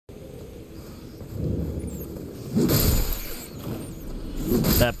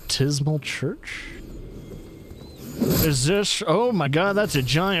Baptismal church? Is this? Oh my god, that's a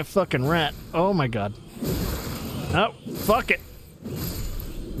giant fucking rat. Oh my god. Oh, fuck it.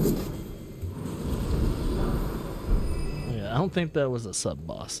 Yeah, I don't think that was a sub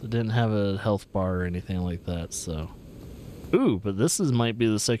boss. It didn't have a health bar or anything like that, so. Ooh, but might be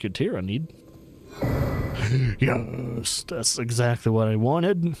the second tier I need. Yes, that's exactly what I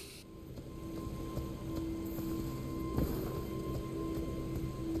wanted.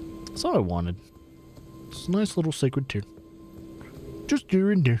 That's all I wanted. It's a nice little sacred tier. Just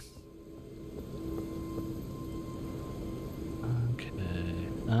here and there. Okay.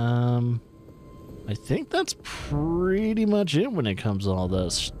 I think that's pretty much it when it comes to all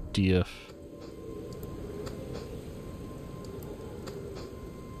that stuff.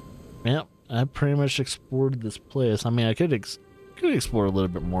 Yep, I pretty much explored this place. I mean, I could explore a little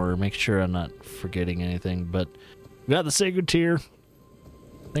bit more, make sure I'm not forgetting anything, but we got the sacred tier.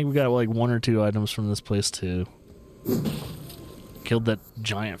 I think we got like 1 or 2 items from this place too. Killed that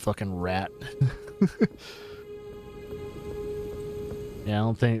giant fucking rat. Yeah,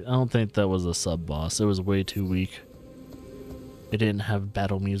 I don't think that was a sub boss. It was way too weak. It didn't have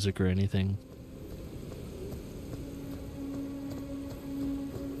battle music or anything.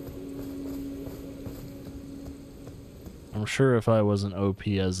 I'm sure if I wasn't OP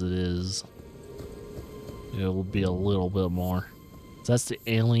as it is, it will be a little bit more. So that's the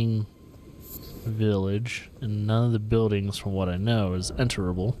Ailing Village, and none of the buildings, from what I know, is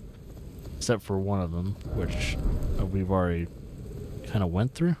enterable, except for one of them, which we've already kind of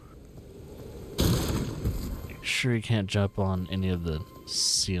went through. Make sure you can't jump on any of the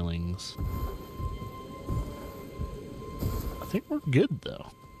ceilings. I think we're good though.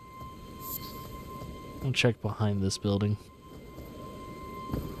 I'll check behind this building.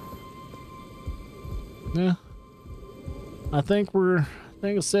 Yeah. I think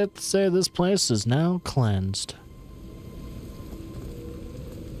it's safe to say this place is now cleansed.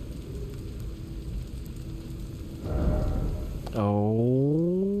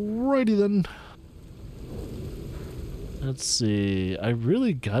 Alrighty then. Let's see. I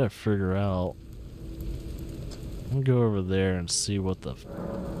really gotta figure out. I'm gonna go over there and see what the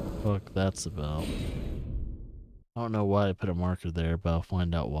fuck that's about. I don't know why I put a marker there, but I'll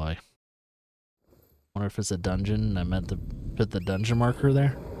find out why. Wonder if it's a dungeon and I meant to put the dungeon marker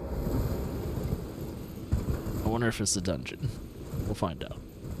there. I wonder if it's a dungeon. We'll find out.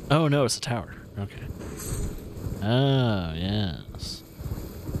 Oh no, it's a tower. Okay. Oh, yes.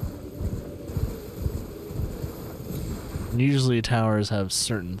 Usually towers have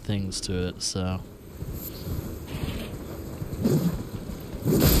certain things to it, so.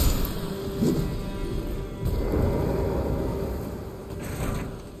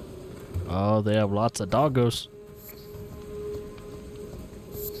 Oh, they have lots of doggos.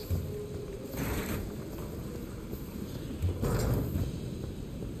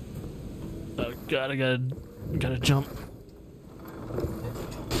 Oh god, I gotta jump.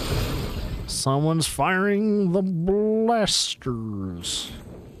 Someone's firing the blasters.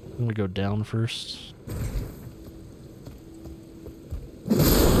 I'm gonna go down first.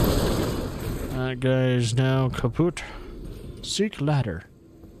 That guy's now kaput. Seek ladder.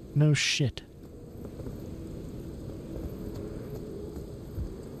 No shit.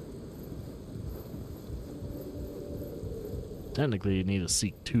 Technically, you need to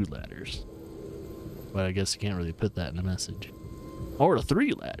seek 2 ladders. But I guess you can't really put that in a message. Or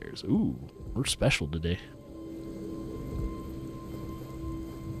 3 ladders. Ooh, we're special today.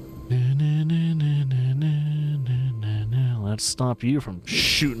 Let's stop you from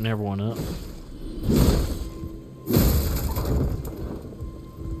shooting everyone up.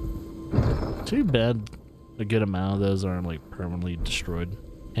 Too bad a good amount of those aren't like permanently destroyed.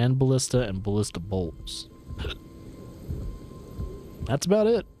 And ballista and ballista bolts. That's about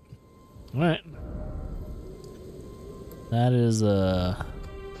it. Alright. That is that.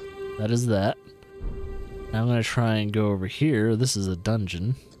 Now I'm gonna try and go over here. This is a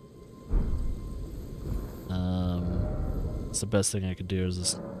dungeon. It's the best thing I could do is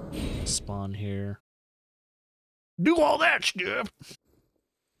just spawn here. Do all that stuff!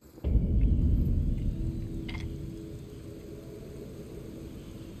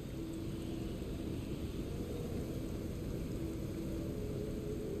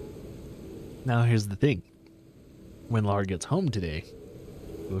 Now here's the thing. When Laura gets home today,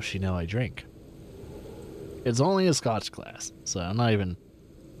 will she know I drank? It's only a Scotch glass, so I'm not even...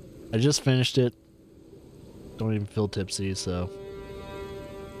 I just finished it. Don't even feel tipsy, so...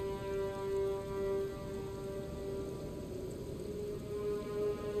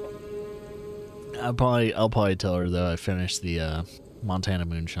 I'll probably tell her that I finished the Montana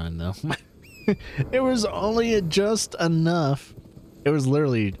moonshine, though. It was only just enough. It was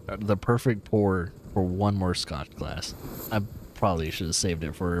literally the perfect pour for one more Scotch glass. I probably should have saved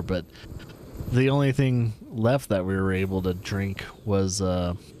it for her, but the only thing left that we were able to drink was,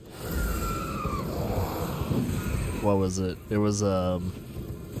 what was it? It was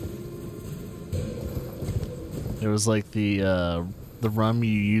like the rum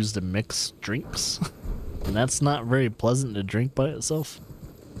you use to mix drinks. And that's not very pleasant to drink by itself.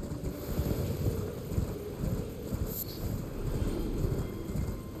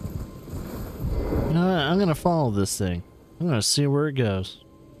 You know what? I'm gonna follow this thing. I'm gonna see where it goes.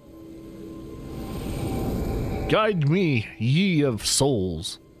 Guide me, ye of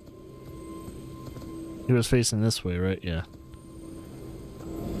souls. He was facing this way, right? Yeah.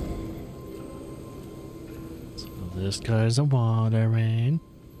 So this guy's a watering.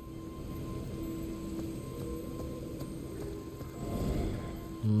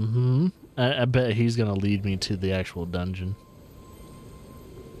 Mm-hmm. I bet he's gonna lead me to the actual dungeon.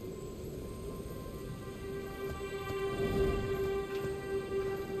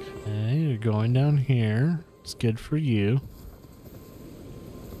 Okay, you're going down here. It's good for you.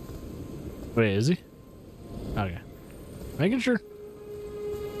 Wait, is he? Okay. Making sure.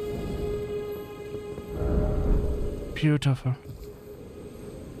 Beautiful.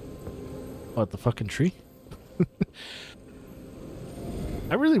 What, the fucking tree?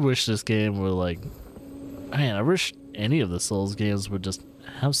 I really wish this game would, like... Man, I wish any of the Souls games would just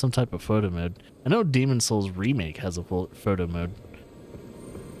have some type of photo mode. I know Demon Souls Remake has a full photo mode.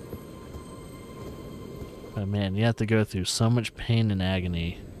 But man, you have to go through so much pain and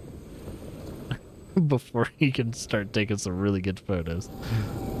agony before you can start taking some really good photos.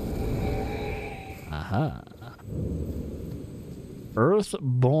 Aha.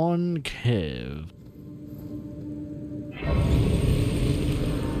 Earthborn Cave.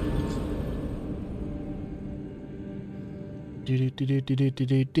 Do.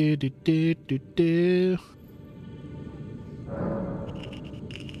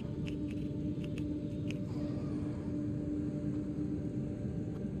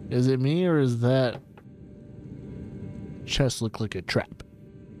 Is it me, or is that chest look like a trap?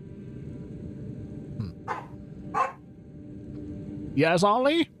 Yes,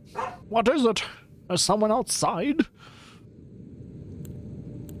 Ollie? What is it? Is someone outside?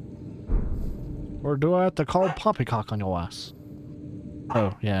 Or do I have to call Poppycock on your ass?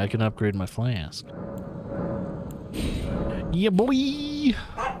 Oh, yeah, I can upgrade my flask. Yeah, boy!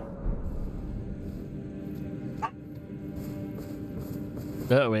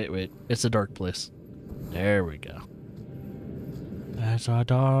 Oh, wait. It's a dark place. There we go. That's a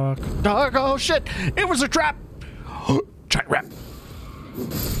dark... Oh, shit! It was a trap! Giant rat!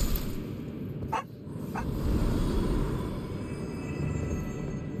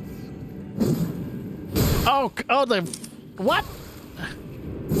 Oh, the... What?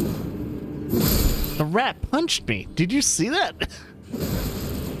 The rat punched me. Did you see that?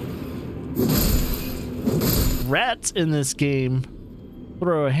 Rats in this game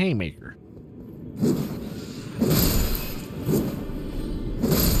throw a haymaker.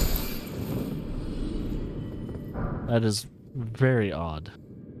 That is very odd.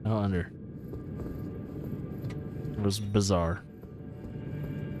 No wonder. It was bizarre.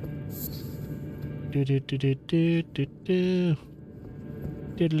 Do. There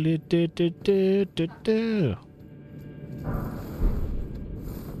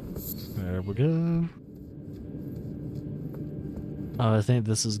we go. Oh, I think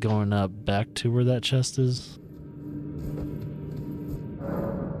this is going up back to where that chest is.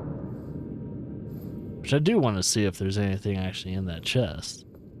 Which I do want to see if there's anything actually in that chest.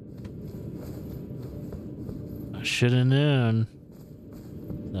 I should have known.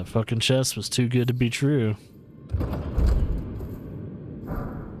 That fucking chest was too good to be true.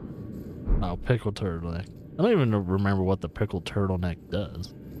 Oh, pickled turtleneck. I don't even remember what the pickled turtleneck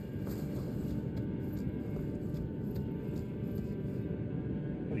does.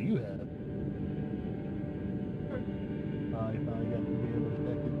 What do you have? I got to be able to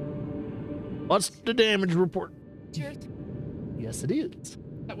check it. What's the damage report? It's yours. Yes, it is.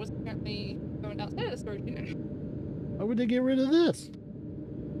 That was apparently going outside of the storage unit. Why would they get rid of this?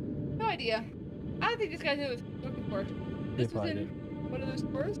 No idea. I don't think these guys knew what they were looking for. They This was probably in one of those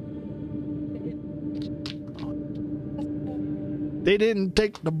stores. They didn't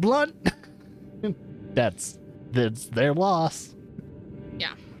take the blunt. That's their loss.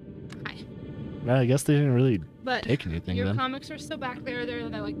 Yeah. Hi. Well, I guess they didn't really But take anything your then. comics are still back there. They're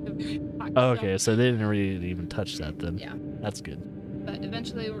like the box Oh, stuff. okay, so they didn't really even touch that then. Yeah. That's good. But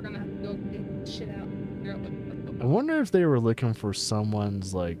eventually we're gonna have to go clean this shit out. figure out what's I wonder if they were looking for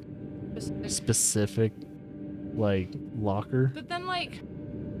someone's like specific like locker. But then, like,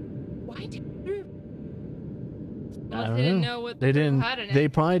 why did you? I Unless don't they didn't know. know what They the didn't. had in it. They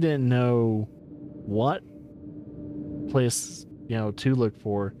probably didn't know what place to look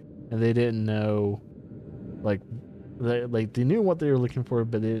for, and they didn't know like they knew what they were looking for,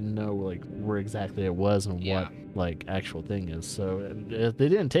 but they didn't know like where exactly it was and Yeah. what like actual thing is. So if they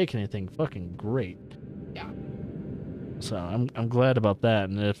didn't take anything, fucking great. Yeah. So I'm glad about that.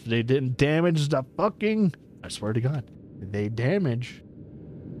 And if they didn't damage the fucking, I swear to God, if they damage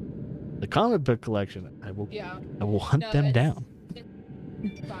the comic book collection, I will hunt No, them down.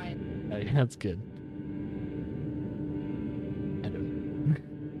 It's fine. That's good. I don't.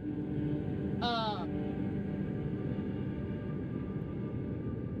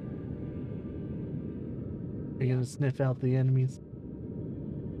 Are you gonna sniff out the enemies?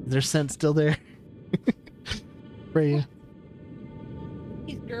 Is their scent still there? Freya.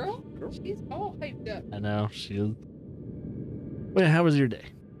 He's girl? She's all hyped up. I know, she is. Wait, how was your day?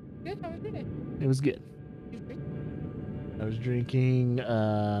 Good, how was your day? It was good. I was drinking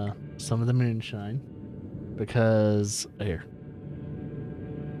some of the moonshine because here.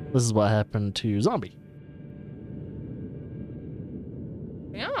 This is what happened to Zombie.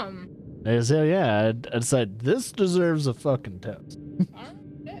 Yum. I said, yeah, I decided this deserves a fucking toast.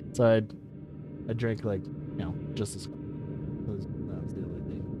 So I drank like, just as that was the only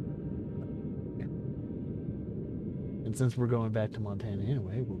thing. Yeah. And since we're going back to Montana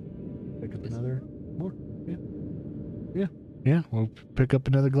anyway, we'll pick up another more. Yeah, we'll pick up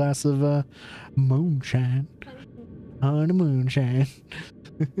another glass of moonshine. On a moonshine.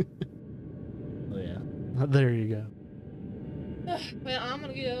 Oh yeah. There you go. Well, I'm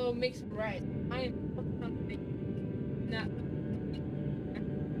gonna go make some rice. I am not.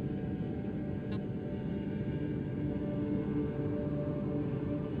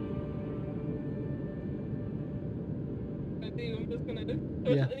 I'm just gonna do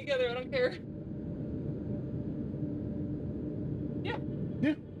it together. I don't care.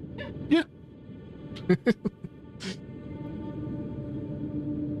 Yeah.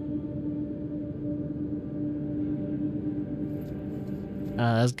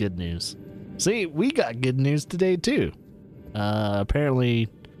 That's good news. See, we got good news today too. Apparently,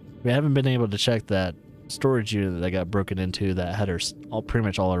 we haven't been able to check that storage unit that got broken into that had pretty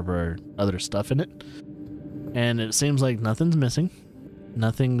much all of our other stuff in it. And it seems like nothing's missing.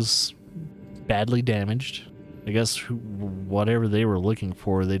 Nothing's badly damaged. I guess whatever they were looking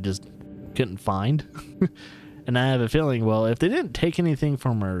for, they just couldn't find. And I have a feeling, well, if they didn't take anything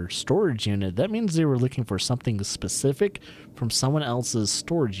from our storage unit, that means they were looking for something specific from someone else's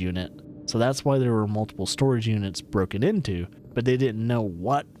storage unit. So that's why there were multiple storage units broken into, but they didn't know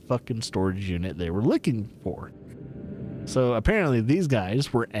what fucking storage unit they were looking for. So apparently these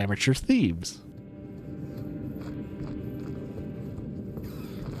guys were amateur thieves.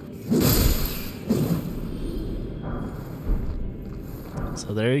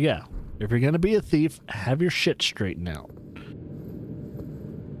 So there you go. If you're gonna be a thief, have your shit straightened out.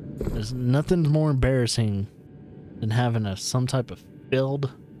 There's nothing more embarrassing than having some type of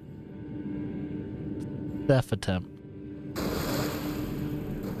failed theft attempt.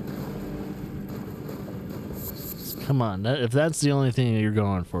 Come on, if that's the only thing you're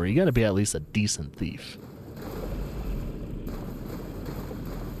going for, you gotta be at least a decent thief.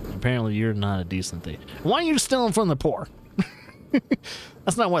 Apparently you're not a decent thief. Why are you stealing from the poor?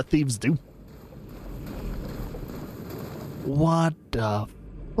 That's not what thieves do. What the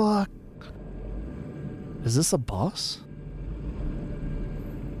fuck? Is this a boss?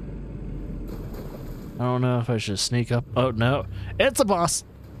 I don't know if I should sneak up. Oh no, it's a boss.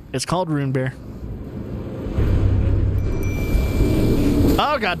 It's called Rune Bear.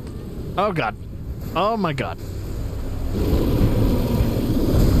 Oh god. Oh god. Oh my god.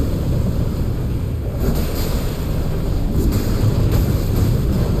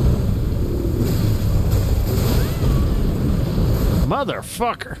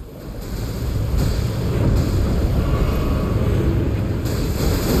 Motherfucker.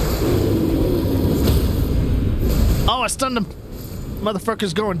 Oh, I stunned him.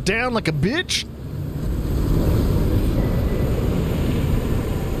 Motherfucker's going down like a bitch.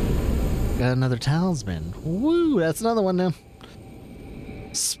 Got another talisman. Woo, that's another one now.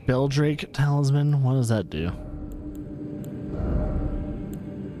 Spelldrake talisman. What does that do?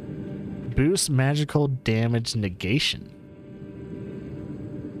 Boost magical damage negation.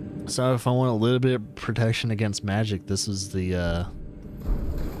 So if I want a little bit of protection against magic, this is the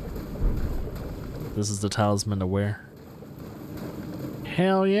talisman to wear.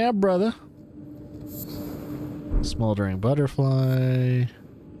 Hell yeah, brother. Smoldering butterfly.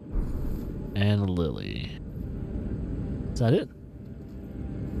 And a lily. Is that it?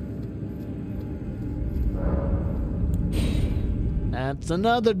 That's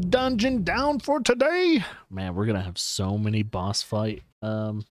another dungeon down for today. Man, we're gonna have so many boss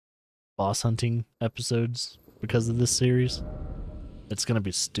hunting episodes because of this series. It's gonna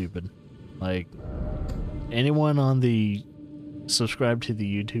be stupid. Like, anyone on the subscribe to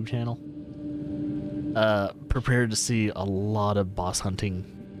the YouTube channel, prepare to see a lot of boss hunting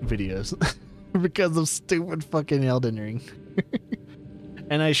videos because of stupid fucking Elden Ring.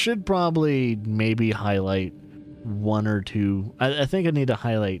 And I should probably maybe highlight one or two. I think I need to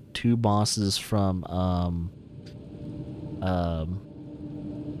highlight two bosses from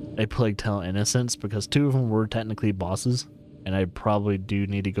A Plague Tale Innocence, because two of them were technically bosses, and I probably do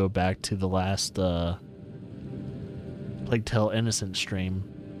need to go back to the last Plague Tale Innocence stream.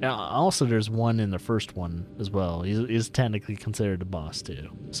 Also, there's one in the first one as well. He's technically considered a boss too,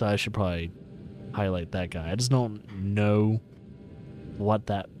 so I should probably highlight that guy. I just don't know what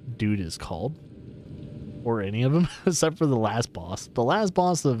that dude is called, or any of them, except for the last boss. The last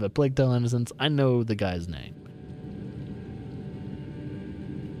boss of A Plague Tale Innocence, I know the guy's name.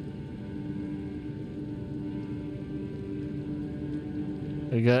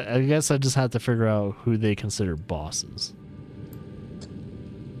 I guess I just have to figure out who they consider bosses.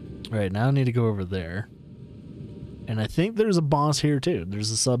 Alright, now I need to go over there. And I think there's a boss here too.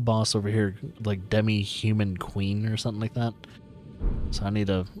 There's a sub-boss over here, like Demi-Human Queen or something like that. So I need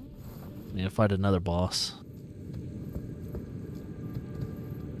to fight another boss.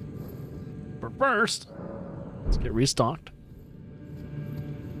 But first, let's get restocked.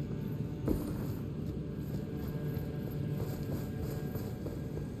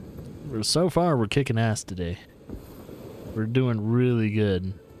 So far, we're kicking ass today. We're doing really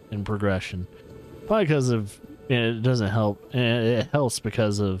good in progression. Probably because of, it doesn't help. It helps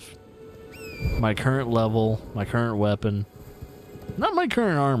because of my current level, my current weapon. Not my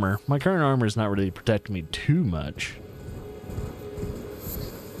current armor. My current armor is not really protecting me too much.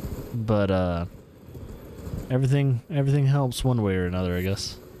 But, everything helps one way or another, I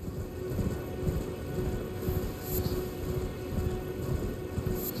guess.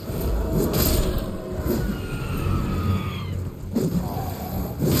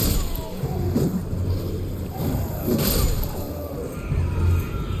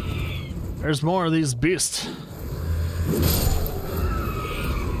 There's more of these beasts.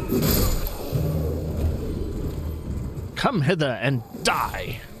 Come hither and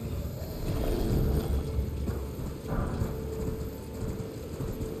die.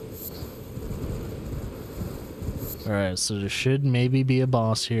 Alright, so there should maybe be a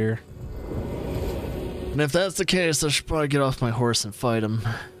boss here. And if that's the case, I should probably get off my horse and fight him.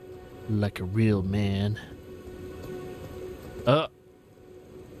 Like a real man.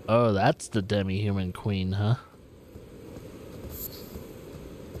 Oh, that's the Demi-Human Queen, huh?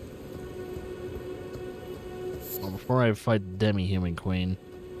 Well, before I fight the Demi-Human Queen.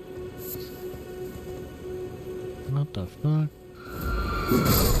 What the fuck?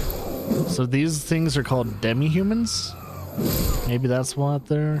 So these things are called demi-humans? Maybe that's what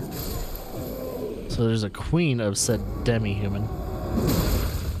they're... So there's a queen of said demi-human.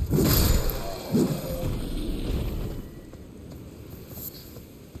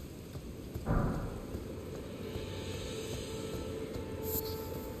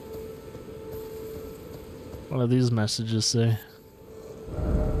 What do these messages say?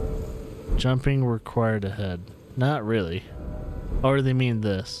 Jumping required ahead. Not really. Or do they mean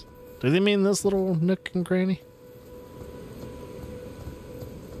this? Do they mean this little nook and cranny?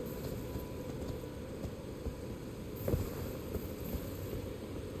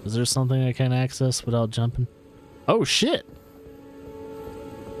 Is there something I can't access without jumping? Oh shit!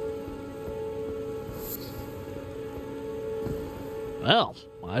 Well,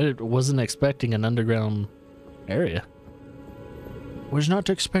 I wasn't expecting an underground area. Was not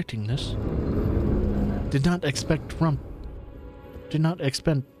expecting this. Did not expect rump. Did not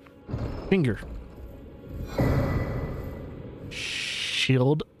expect finger.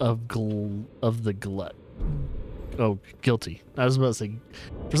 Shield of the glut. Oh, guilty. I was about to say,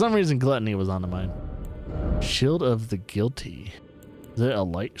 for some reason gluttony was on the mind. Shield of the guilty. Is it a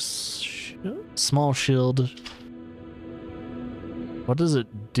light small shield? What does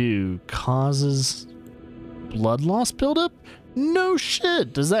it do? Causes blood loss buildup? No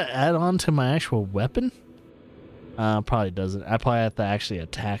shit. Does that add on to my actual weapon? Probably doesn't. I probably have to actually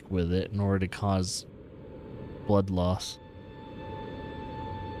attack with it in order to cause blood loss.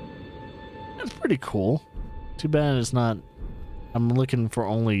 That's pretty cool. Too bad it's not... I'm looking for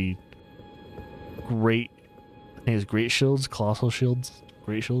only great I think it's great shields, colossal shields,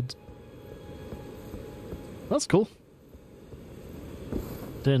 great shields. That's cool.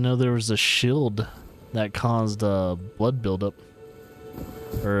 Didn't know there was a shield that caused blood buildup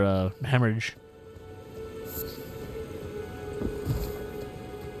or hemorrhage.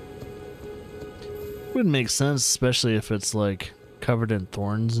 Wouldn't make sense, especially if it's like covered in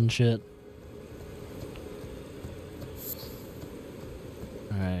thorns and shit.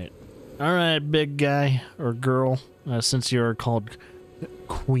 All right, big guy or girl, since you're called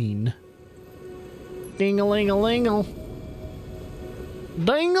Queen. Ding-a-ling-a-lingle.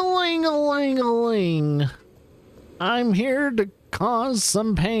 Ding-a-ling-a-ling-a-ling. I'm here to cause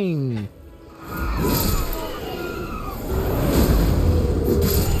some pain.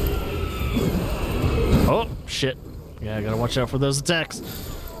 Oh, shit. Yeah, I gotta watch out for those attacks.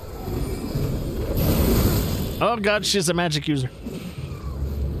 Oh god, she's a magic user.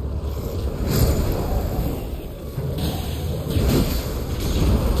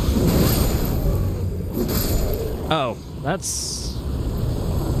 Oh, that's...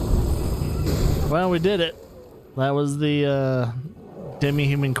 Well, we did it. That was the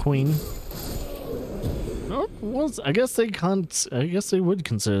demi-human queen. Oh, well, I guess they would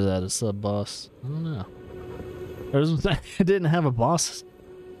consider that a sub-boss. I don't know. It didn't have a boss,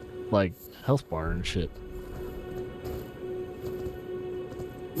 like, health bar and shit.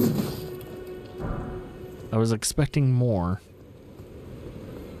 I was expecting more.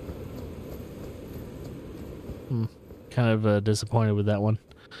 Kind of disappointed with that one.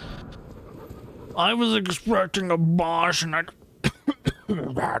 I was expecting a boss and I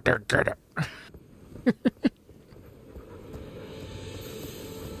didn't get it.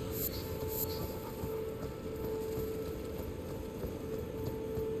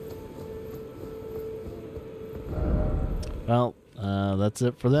 Well, that's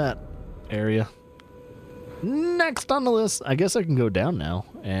it for that area. Next on the list, I guess I can go down now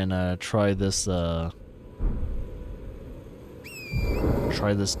and try this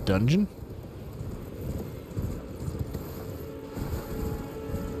dungeon.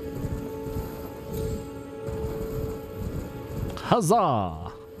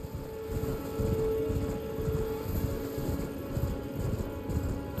 Huzzah!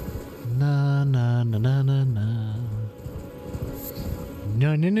 Na na na na na na.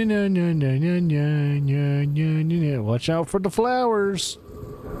 No no no no no no no no no no no. Watch out for the flowers.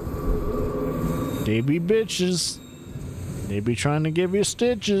 They be bitches. They be trying to give you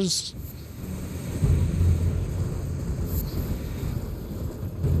stitches.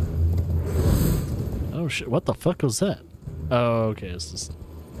 Oh shit, what the fuck was that? Oh, okay, it's just...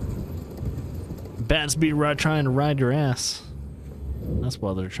 Bats be trying to ride your ass. That's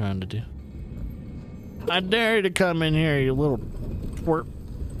what they're trying to do. I dare you to come in here, you little twerp.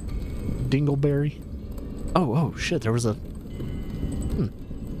 Dingleberry. Oh shit, there was a...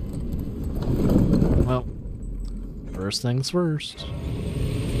 Well, first things first.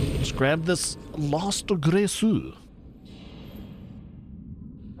 Let's grab this Lost Gressu.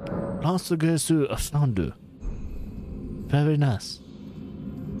 Lost Gressu Fondu. Very nice.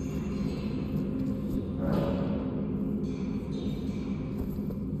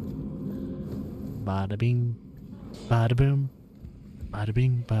 Bada bing, bada boom, bada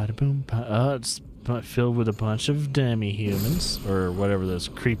bing, bada boom. It's filled with a bunch of demi-humans, or whatever those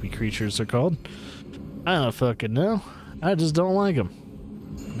creepy creatures are called. I don't fucking know. I just don't like them.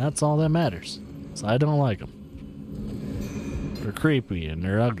 That's all that matters. So I don't like them. They're creepy and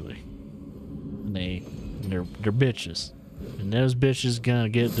they're ugly. And they're bitches. And those bitches gonna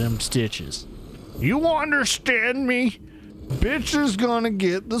get them stitches. You understand me? Bitches gonna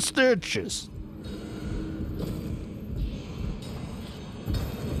get the stitches.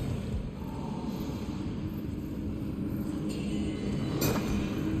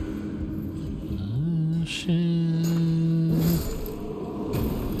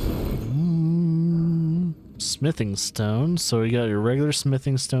 Smithing stones. So you got your regular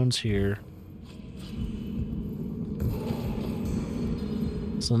smithing stones here.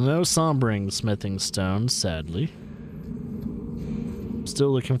 So no sombering smithing stones, sadly.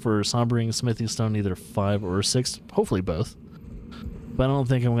 Still looking for sombering smithing stone, either 5 or 6. Hopefully both. But I don't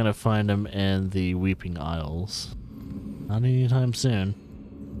think I'm gonna find them in the Weeping Isles. Not anytime soon.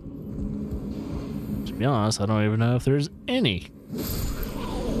 To be honest, I don't even know if there's any.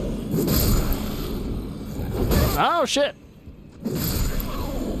 Oh shit!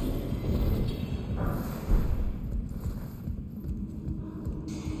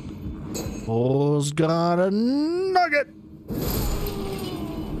 Bull's got a nugget!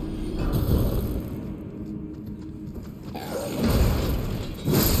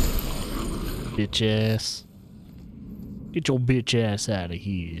 Bitch ass. Get your bitch ass out of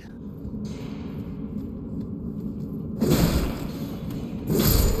here.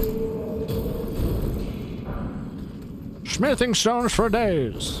 Smithing stones for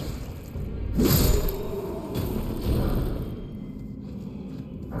days.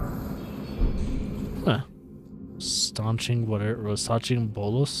 Huh. Staunching whatever. Staunching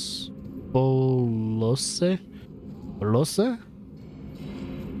bolus? Bolose? Bolose?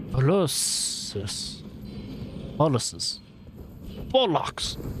 Boluses. Boluses.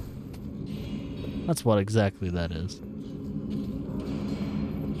 Bollocks. That's what exactly that is.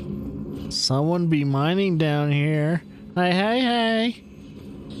 Someone be mining down here. Hey, hey, hey.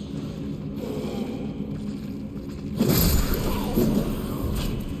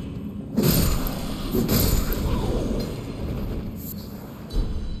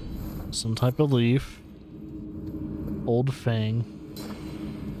 Some type of leaf. Old fang.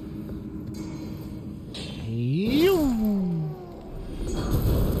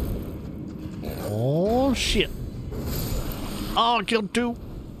 Oh shit. Oh, I killed two.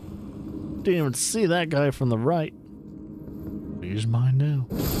 Didn't even see that guy from the right. He's mine now.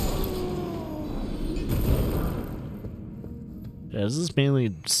 Yeah, this is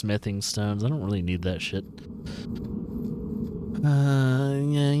mainly smithing stones. I don't really need that shit. Yeah.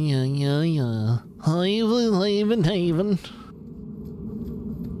 Haven.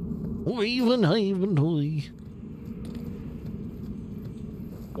 Hoy.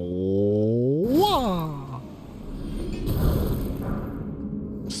 Oh,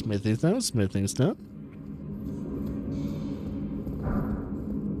 smithing stone.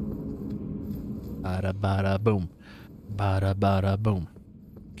 Bada boom. Bada boom.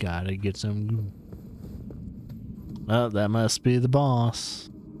 Gotta get some. Oh, that must be the boss.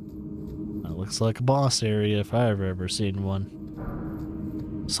 That looks like a boss area if I've ever seen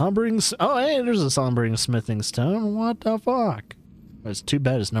one. Sombering. Oh, hey, there's a sombering smithing stone. What the fuck? It's too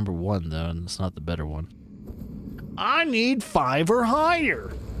bad it's number 1 though, and it's not the better one. I need 5 or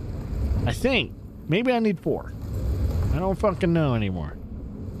higher. I think. Maybe I need 4. I don't fucking know anymore.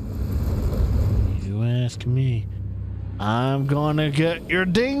 You ask me. I'm gonna get your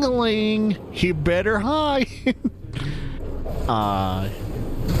dingling. You better hide. Oh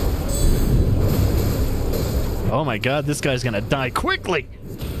my god, this guy's gonna die quickly.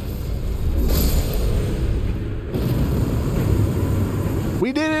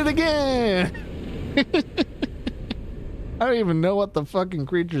 We did it again. I don't even know what the fucking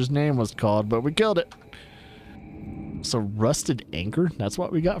creature's name was called, but we killed it. So rusted anchor? That's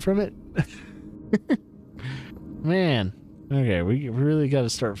what we got from it? Man. Okay, we really got to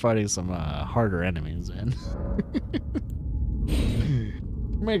start fighting some harder enemies, man.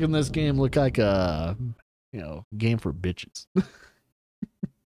 Making this game look like a, game for bitches.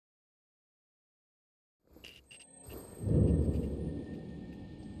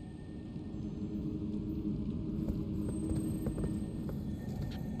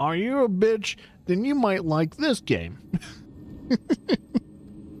 Are you a bitch? Then you might like this game.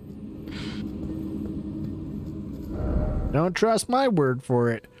 Don't trust my word for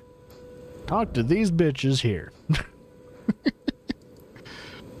it. Talk to these bitches here.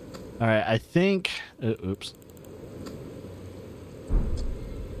 Alright, I think... oops.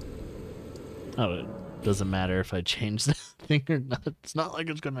 Oh, it doesn't matter if I change the thing or not. It's not like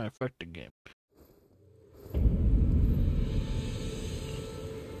it's going to affect the game.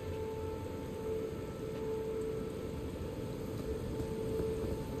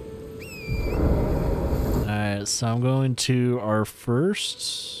 Alright, so I'm going to our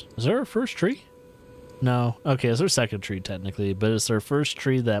first... Is there our first tree? No. Okay, it's our second tree technically, but it's our first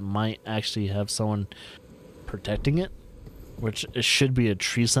tree that might actually have someone protecting it, which it should be a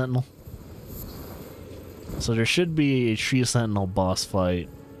tree sentinel. So there should be a tree sentinel boss fight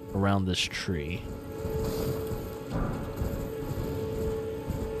around this tree.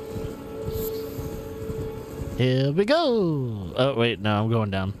 Here we go! Oh, wait, no, I'm going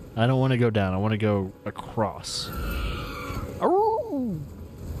down. I don't want to go down. I want to go across. Oh!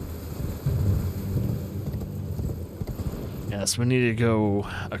 Yes, we need to go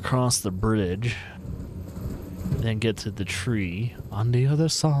across the bridge. Then get to the tree on the other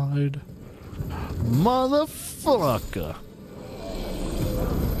side. Motherfucker!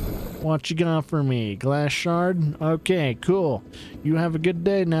 What you got for me? Glass shard? Okay, cool. You have a good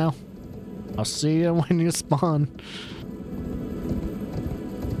day now. I'll see you when you spawn.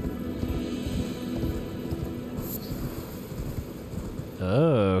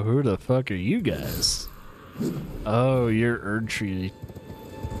 Oh, who the fuck are you guys? Oh, you're Erdtree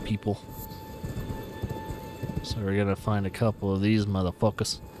people. So we're gonna find a couple of these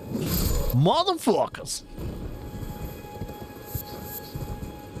motherfuckers. Motherfuckers!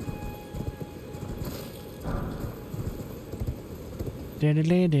 That's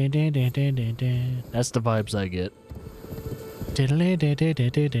the vibes I get.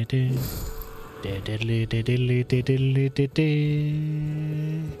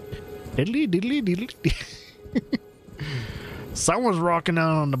 Someone's rocking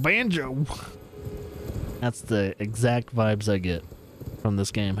out on the banjo. That's the exact vibes I get from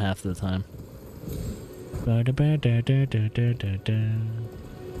this game half the time.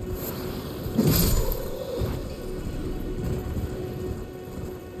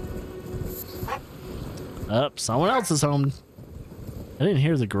 Up, someone else is home. I didn't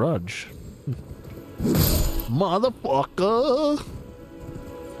hear the grudge. Motherfucker.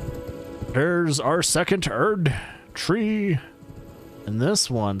 There's our second Erd tree. And this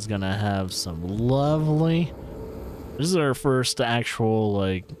one's gonna have some lovely... This is our first actual,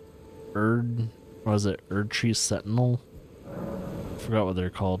 like, Erd... What was it? Erd tree sentinel? I forgot what they're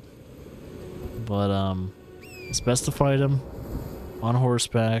called. But, it's best to fight them on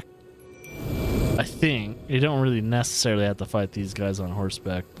horseback. I think you don't really necessarily have to fight these guys on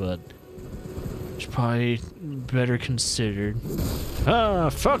horseback, but it's probably better considered. Ah,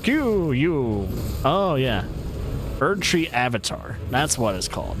 fuck you, you. Oh, yeah. Erd Tree Avatar. That's what it's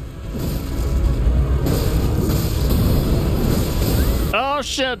called. Oh,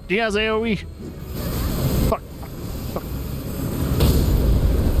 shit. He has AoE. Fuck. Fuck.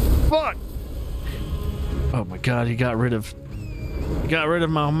 Fuck. Oh, my God. He got rid of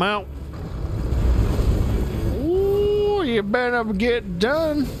my mount. You better get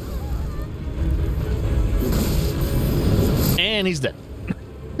done. And he's dead.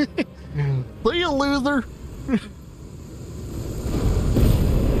 See you, loser.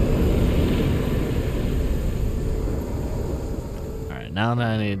 Alright, now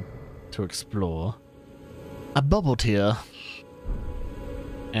I need to explore a bubble tier.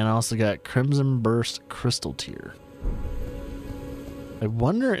 And I also got Crimson Burst Crystal Tier. I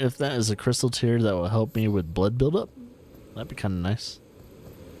wonder if that is a crystal tier that will help me with blood buildup. That'd be kind of nice.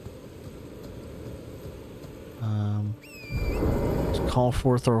 Let's call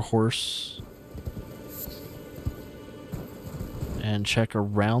forth our horse and check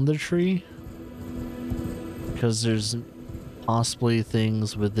around the tree, because there's possibly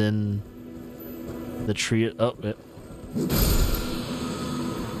things within the tree. Oh, it.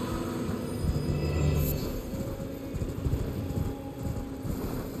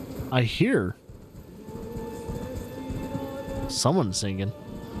 I hear someone singing.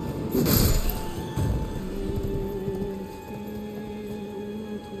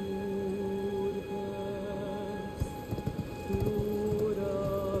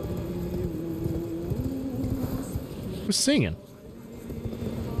 Who's singing?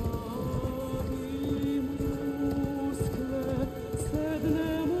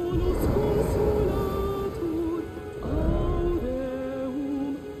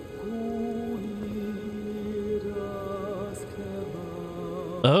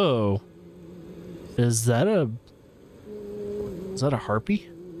 Oh, is that a harpy?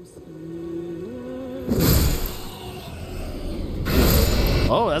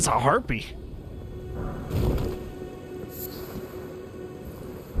 Oh, that's a harpy.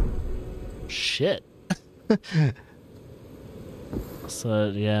 Shit.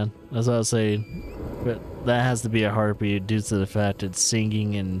 So yeah, that's what I was saying. But that has to be a harpy due to the fact it's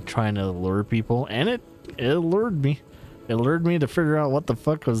singing and trying to lure people, and it lured me. It lured me to figure out what the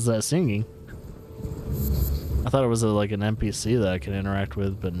fuck was that singing. I thought it was like an NPC that I could interact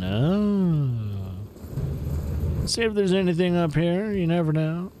with, but no. See if there's anything up here. You never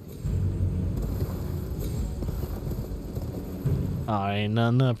know. Oh, ain't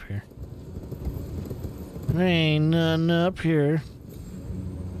nothing up here. Ain't nothing up here.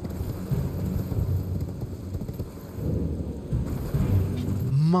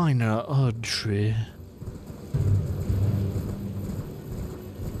 Minor odd tree.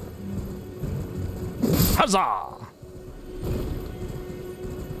 Huzzah!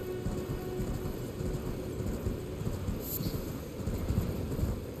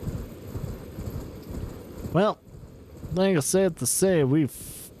 Well, I think it's safe to say we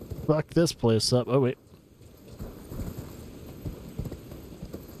fucked this place up. Oh, wait.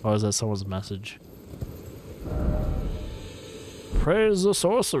 Oh, is that someone's message? Praise the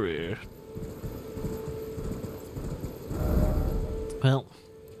sorcery. Well,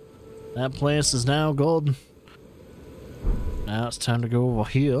 that place is now golden. Now it's time to go over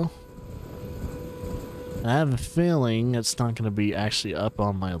here. I have a feeling it's not going to be actually up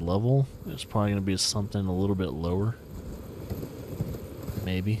on my level. It's probably going to be something a little bit lower.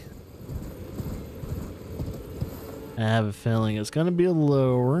 Maybe. I have a feeling it's going to be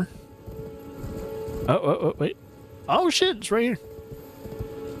lower. Oh, wait. Oh shit, it's right here.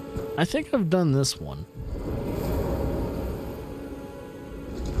 I think I've done this one.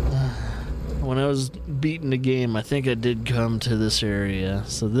 When I was beating the game, I think I did come to this area.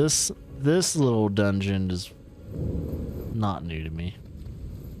 So this little dungeon is not new to me.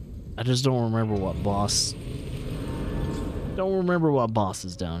 I just don't remember what boss. Don't remember what boss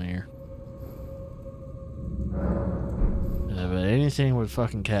is down here. But anything with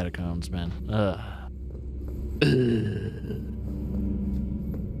fucking catacombs, man.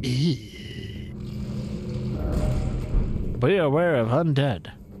 Be aware of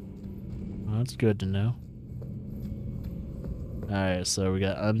undead. Well, that's good to know. Alright, so we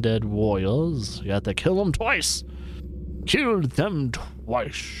got undead warriors. We got to kill them twice. Kill them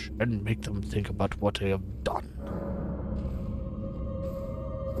twice and make them think about what they have done.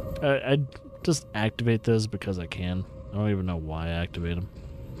 I just activate those because I can. I don't even know why I activate them.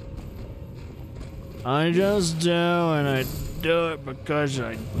 I just do, and I do it because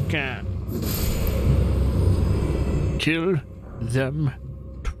I can. Kill them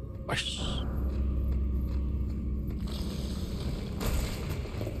twice.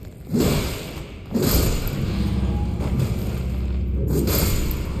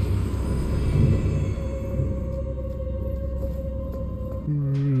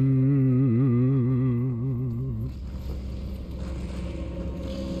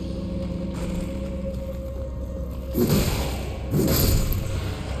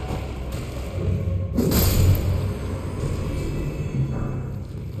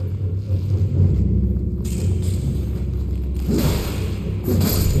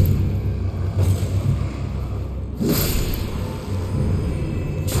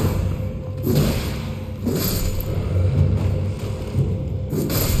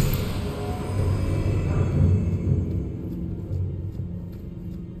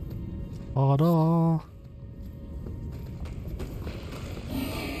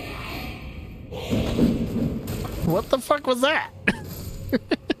 What the fuck was that?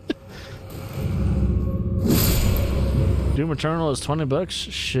 Doom Eternal is $20.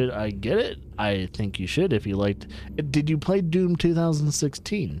 Should I get it? I think you should if you liked. Did you play Doom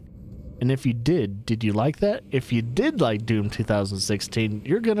 2016? And if you did you like that? If you did like Doom 2016,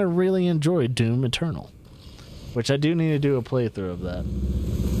 you're gonna really enjoy Doom Eternal. Which I do need to do a playthrough of that.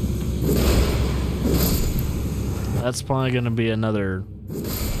 That's probably gonna be another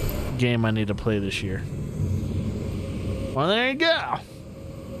game I need to play this year. Well, there you go.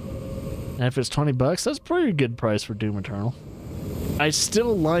 And if it's $20, that's a pretty good price for Doom Eternal. I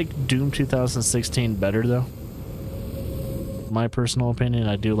still like Doom 2016 better, though. My personal opinion,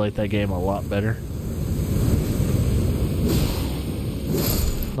 I do like that game a lot better.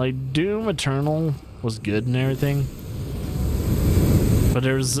 Like, Doom Eternal was good and everything, but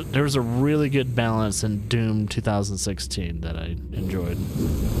there was a really good balance in Doom 2016 that I enjoyed.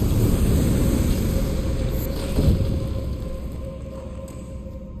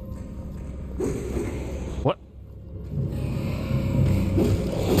 What?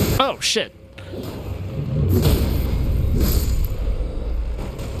 Oh, shit.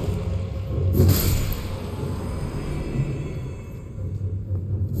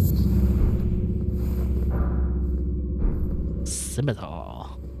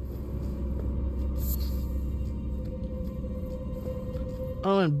 Scimitar.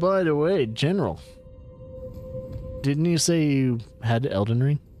 Oh, and by the way, General, didn't you say you had Elden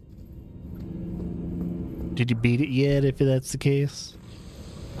Ring? Did you beat it yet, if that's the case?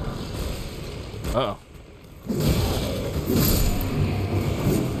 Uh-oh.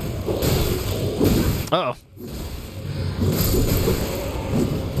 Uh-oh.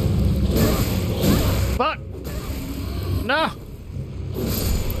 Fuck! No!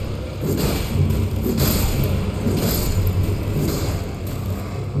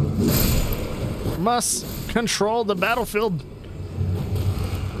 Must control the battlefield.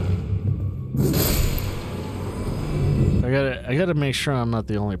 I gotta make sure I'm not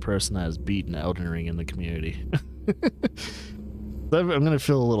the only person that has beaten Elden Ring in the community. I'm gonna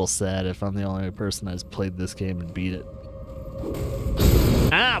feel a little sad if I'm the only person that's played this game and beat it.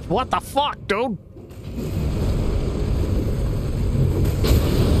 Ah, what the fuck, dude?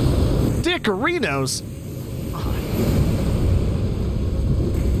 Dickerinos!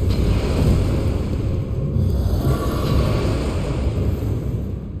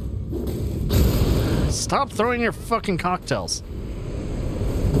 Stop throwing your fucking cocktails.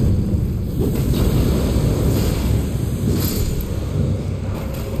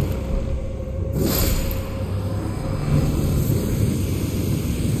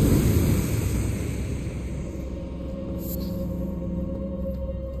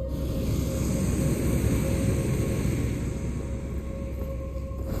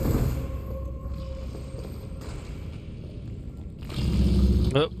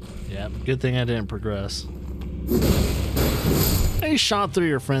 Oh, yeah. Good thing I didn't progress. Hey, shot through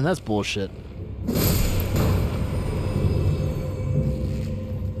your friend. That's bullshit.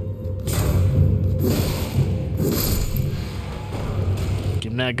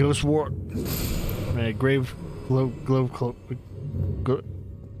 Give him that ghost wart. Grave glove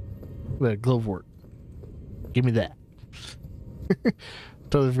wart. Give me that.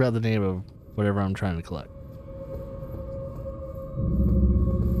 Totally forgot the name of whatever I'm trying to collect.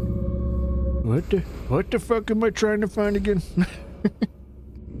 What the fuck am I trying to find again?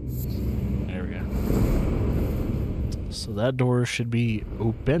 There we go. So that door should be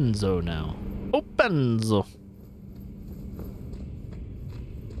openzo now. Openzo.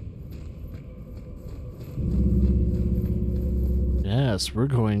 Yes, we're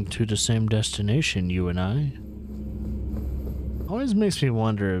going to the same destination, you and I. Always makes me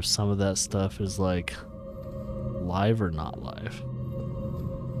wonder if some of that stuff is like live or not live.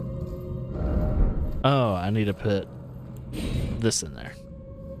 Oh, I need to put this in there.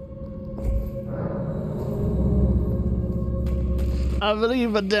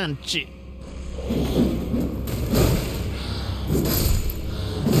 Arrivederci.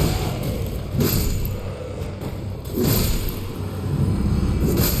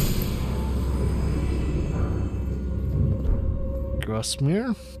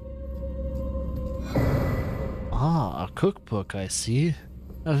 Grosmere? Ah, a cookbook, I see.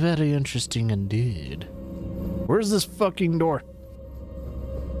 Very interesting indeed. Where's this fucking door?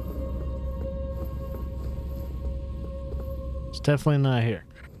 It's definitely not here.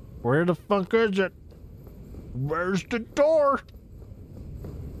 Where the fuck is it? Where's the door?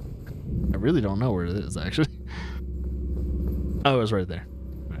 I really don't know where it is, actually. Oh, it's right there.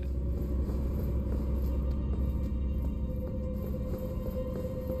 Right.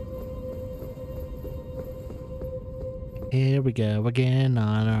 Here we go again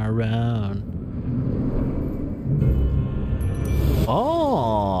on our own.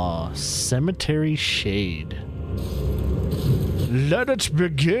 Oh, cemetery shade. Let it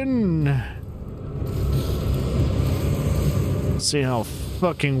begin. See how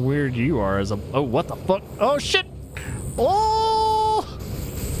fucking weird you are as a. Oh, what the fuck? Oh shit! Oh!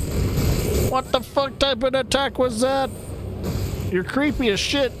 What the fuck type of attack was that? You're creepy as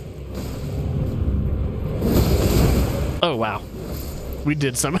shit. Oh wow, we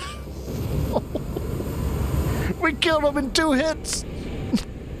did some. We killed him in 2 hits.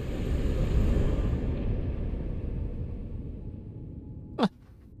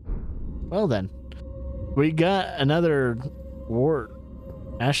 Well then, we got another war,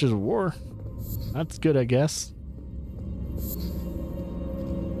 Ashes of War. That's good, I guess.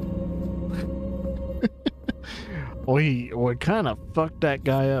 We kind of fucked that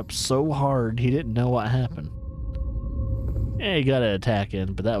guy up so hard he didn't know what happened. Yeah, he got an attack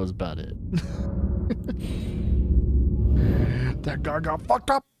in, but that was about it. That guy got fucked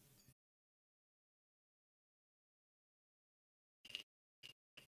up.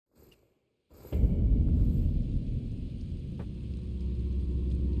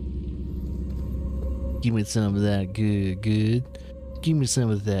 Give me some of that good, good. Give me some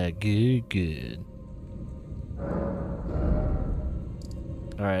of that good, good.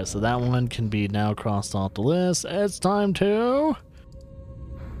 Alright, so that one can be now crossed off the list. It's time to...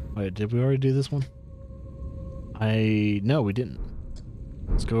 Wait, did we already do this one? No, we didn't.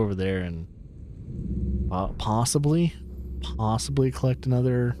 Let's go over there and possibly collect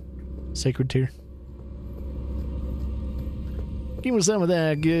another sacred tear. Give me some of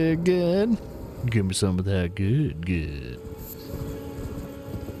that good, good. Give me some of that good, good.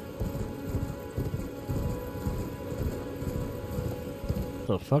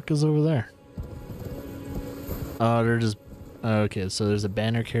 What the fuck is over there? Oh, they're just... Okay, so there's a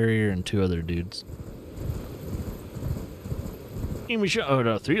banner carrier and 2 other dudes. Give me shot. Oh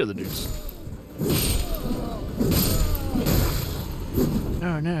no, 3 other dudes.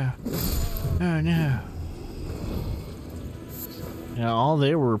 Oh no. Oh no. Yeah, all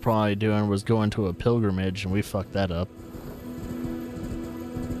they were probably doing was going to a pilgrimage and we fucked that up.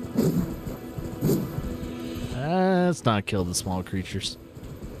 Let's not kill the small creatures.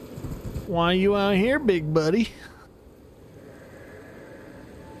 Why you out here, big buddy?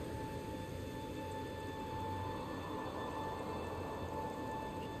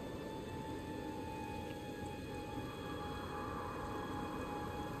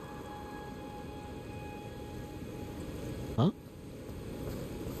 Huh?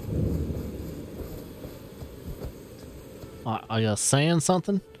 Are you saying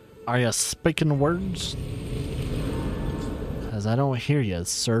something? Are you speaking words? As I don't hear you,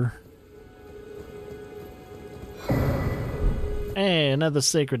 sir. Hey, another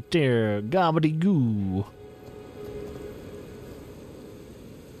sacred deer. Gobbity-goo.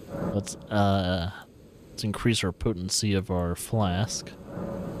 Let's increase our potency of our flask.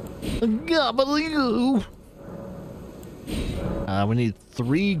 Gobbity-goo. We need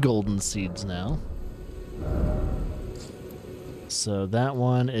 3 golden seeds now. So that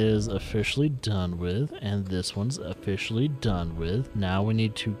one is officially done with, and this one's officially done with. Now we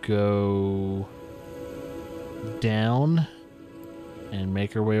need to go down and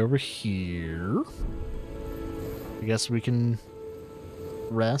make our way over here. I guess we can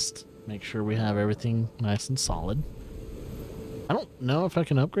rest, make sure we have everything nice and solid. I don't know if I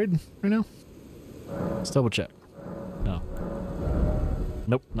can upgrade right now. Let's double check. No.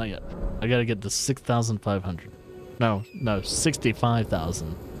 Nope, not yet. I gotta get to 6,500. No,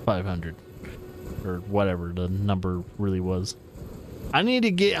 65,500. Or whatever the number really was. I need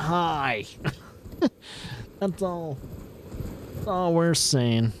to get high. That's all. That's all we're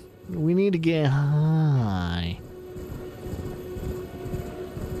saying. We need to get high.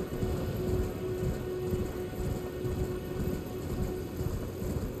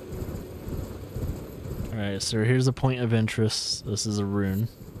 Alright, so here's a point of interest. This is a rune.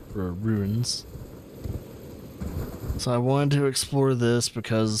 Or ruins. So I wanted to explore this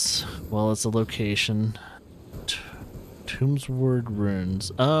because, well, it's a location. Tombsward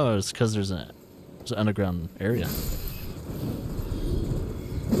Ruins. Oh, it's because there's an underground area.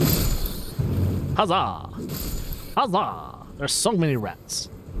 Huzzah! Huzzah! There's so many rats.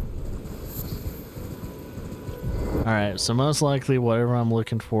 Alright, so most likely whatever I'm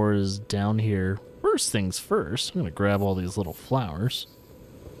looking for is down here. First things first, I'm gonna grab all these little flowers.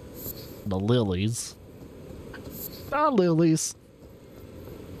 The lilies. Ah, lilies.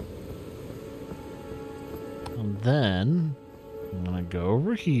 And then I'm gonna go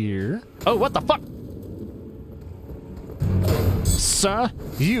over here. Oh, what the fuck? Sir,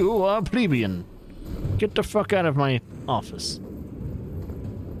 you are plebeian. Get the fuck out of my office.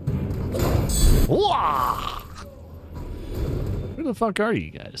 Wah! Who the fuck are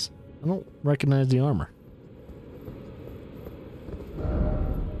you guys? I don't recognize the armor.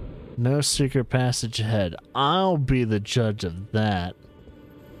 No secret passage ahead. I'll be the judge of that.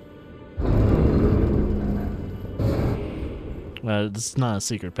 Well, it's not a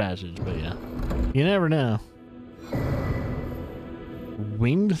secret passage, but yeah. You never know.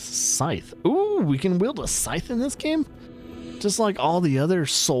 Winged scythe. Ooh, we can wield a scythe in this game? Just like all the other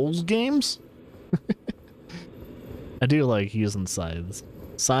Souls games? I do like using scythes.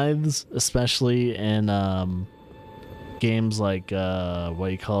 Scythes, especially in games like what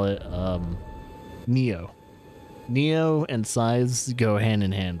do you call it? Neo. Neo and scythes go hand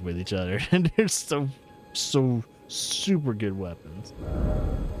in hand with each other, and they're so super good weapons.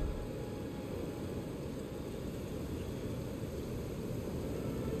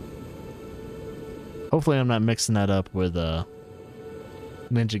 Hopefully I'm not mixing that up with Ninja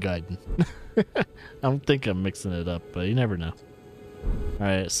Gaiden. I don't think I'm mixing it up, but you never know.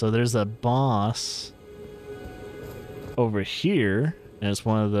 Alright, so there's a boss over here, and it's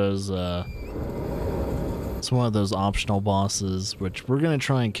one of those optional bosses, which we're gonna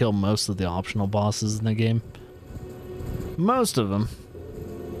try and kill most of the optional bosses in the game. Most of them.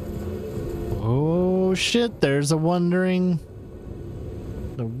 Oh shit, there's a wandering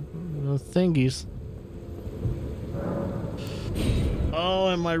the thingies. Oh,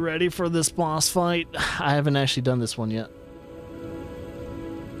 am I ready for this boss fight? I haven't actually done this one yet.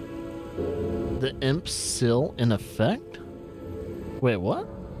 The imp still in effect? Wait, what?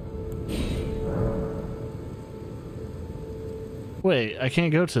 Wait, I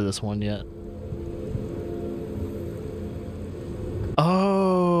can't go to this one yet.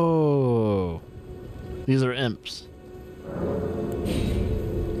 Oh, these are imps.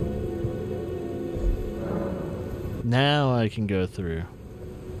 Now I can go through.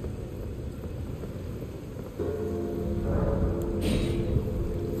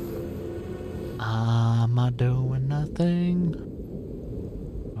 Am I doing nothing?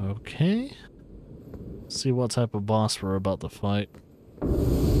 Okay. See what type of boss we're about to fight.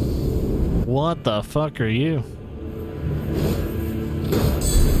 What the fuck are you?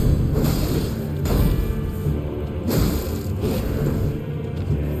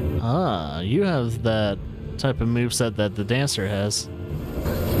 Ah, you have that type of moveset that the dancer has.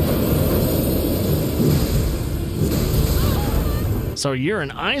 So you're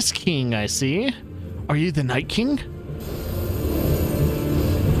an Ice King, I see. Are you the Night King?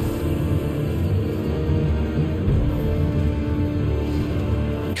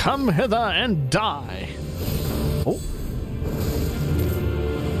 Come hither and die. Oh.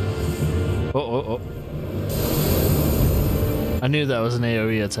 Oh, oh, oh. I knew that was an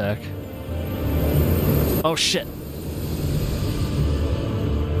AoE attack. Oh shit.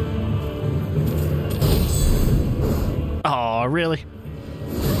 Oh, really?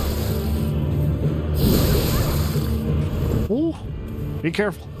 Ooh, be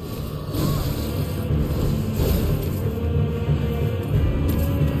careful.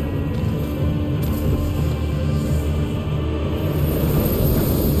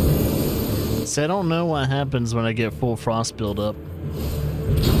 See, I don't know what happens when I get full frost buildup.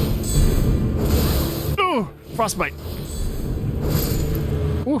 Ooh, frostbite.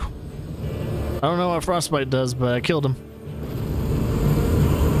 Ooh. I don't know what frostbite does, but I killed him.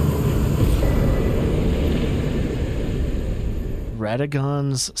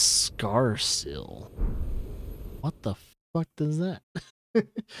 Radagon's Scar Seal. What the fuck does that?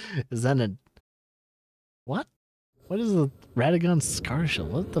 Is that a... What? What is the Radagon Scar Seal?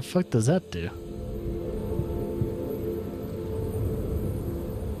 What the fuck does that do?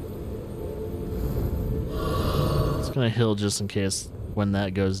 It's gonna heal just in case when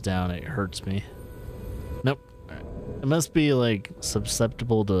that goes down it hurts me. Nope. It must be like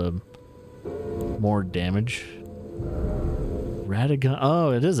susceptible to more damage. Radagon.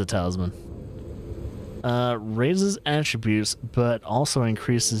 Oh, it is a talisman. Raises attributes, but also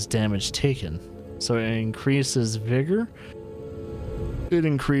increases damage taken. So it increases vigor. It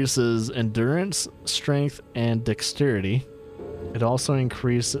increases endurance, strength, and dexterity. It also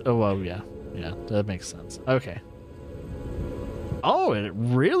increases. Oh, well, yeah. Yeah, that makes sense. Okay. Oh, it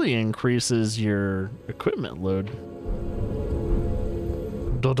really increases your equipment load.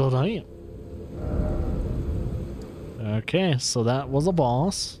 Damn. Okay, so that was a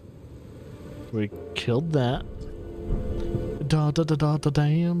boss. We killed that.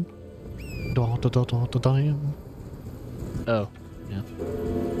 Damn. Damn. Oh, yeah.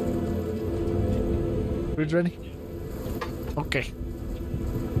 Food's ready? Okay.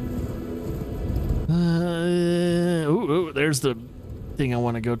 Ooh, there's the thing I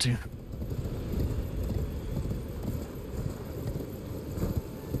want to go to.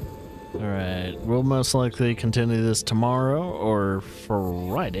 Alright, we'll most likely continue this tomorrow or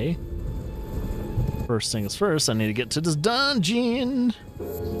Friday. First things first, I need to get to this dungeon.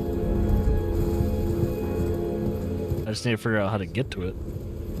 I just need to figure out how to get to it.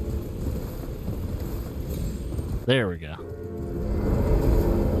 There we go.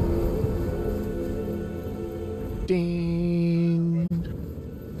 Ding.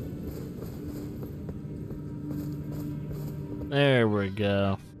 There we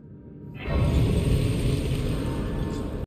go.